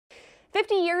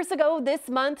50 years ago this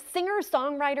month,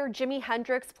 singer-songwriter Jimi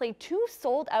Hendrix played two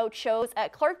sold-out shows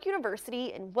at Clark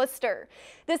University in Worcester.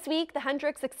 This week, the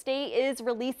Hendrix estate is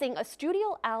releasing a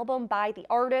studio album by the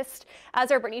artist. As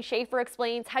our Brittany Schaefer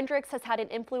explains, Hendrix has had an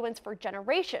influence for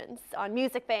generations on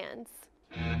music fans.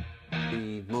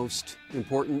 The most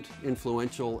important,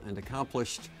 influential, and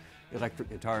accomplished electric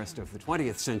guitarist of the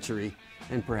 20th century,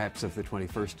 and perhaps of the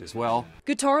 21st as well.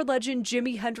 Guitar legend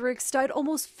Jimi Hendrix died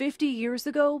almost 50 years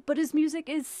ago, but his music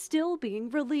is still being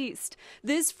released.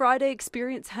 This Friday,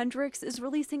 Experience Hendrix is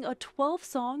releasing a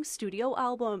 12-song studio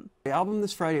album. The album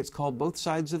this Friday, it's called Both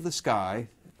Sides of the Sky.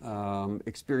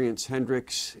 Experience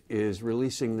Hendrix is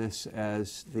releasing this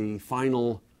as the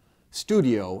final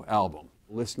studio album.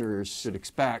 Listeners should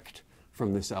expect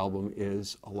from this album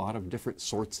is a lot of different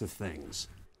sorts of things.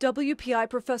 WPI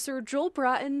professor Joel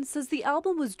Bratton says the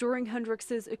album was during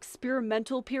Hendrix's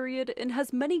experimental period and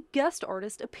has many guest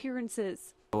artist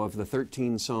appearances. Of the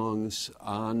 13 songs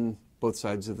on Both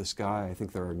Sides of the Sky, I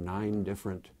think there are 9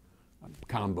 different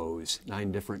combos,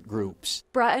 9 different groups.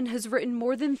 Bratton has written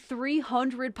more than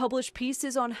 300 published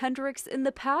pieces on Hendrix in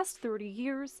the past 30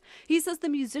 years. He says the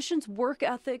musician's work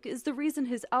ethic is the reason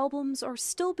his albums are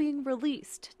still being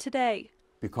released today.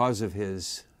 Because of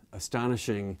his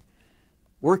astonishing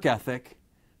work ethic,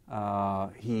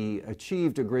 he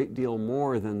achieved a great deal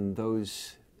more than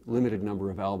those limited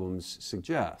number of albums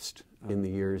suggest. In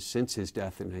the years since his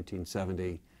death in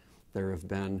 1970, there have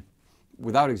been,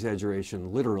 without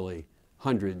exaggeration, literally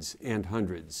hundreds and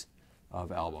hundreds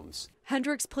of albums.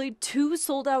 Hendrix played 2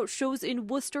 sold-out shows in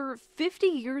Worcester 50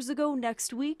 years ago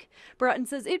next week. Bratton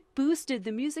says it boosted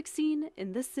the music scene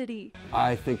in the city.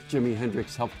 I think Jimi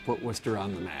Hendrix helped put Worcester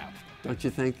on the map, don't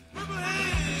you think?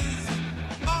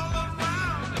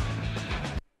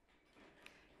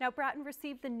 Now, Bratton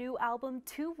received the new album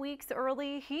 2 weeks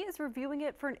early. He is reviewing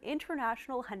it for an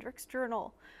international Hendrix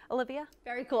journal. Olivia?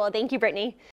 Very cool. Thank you, Brittany.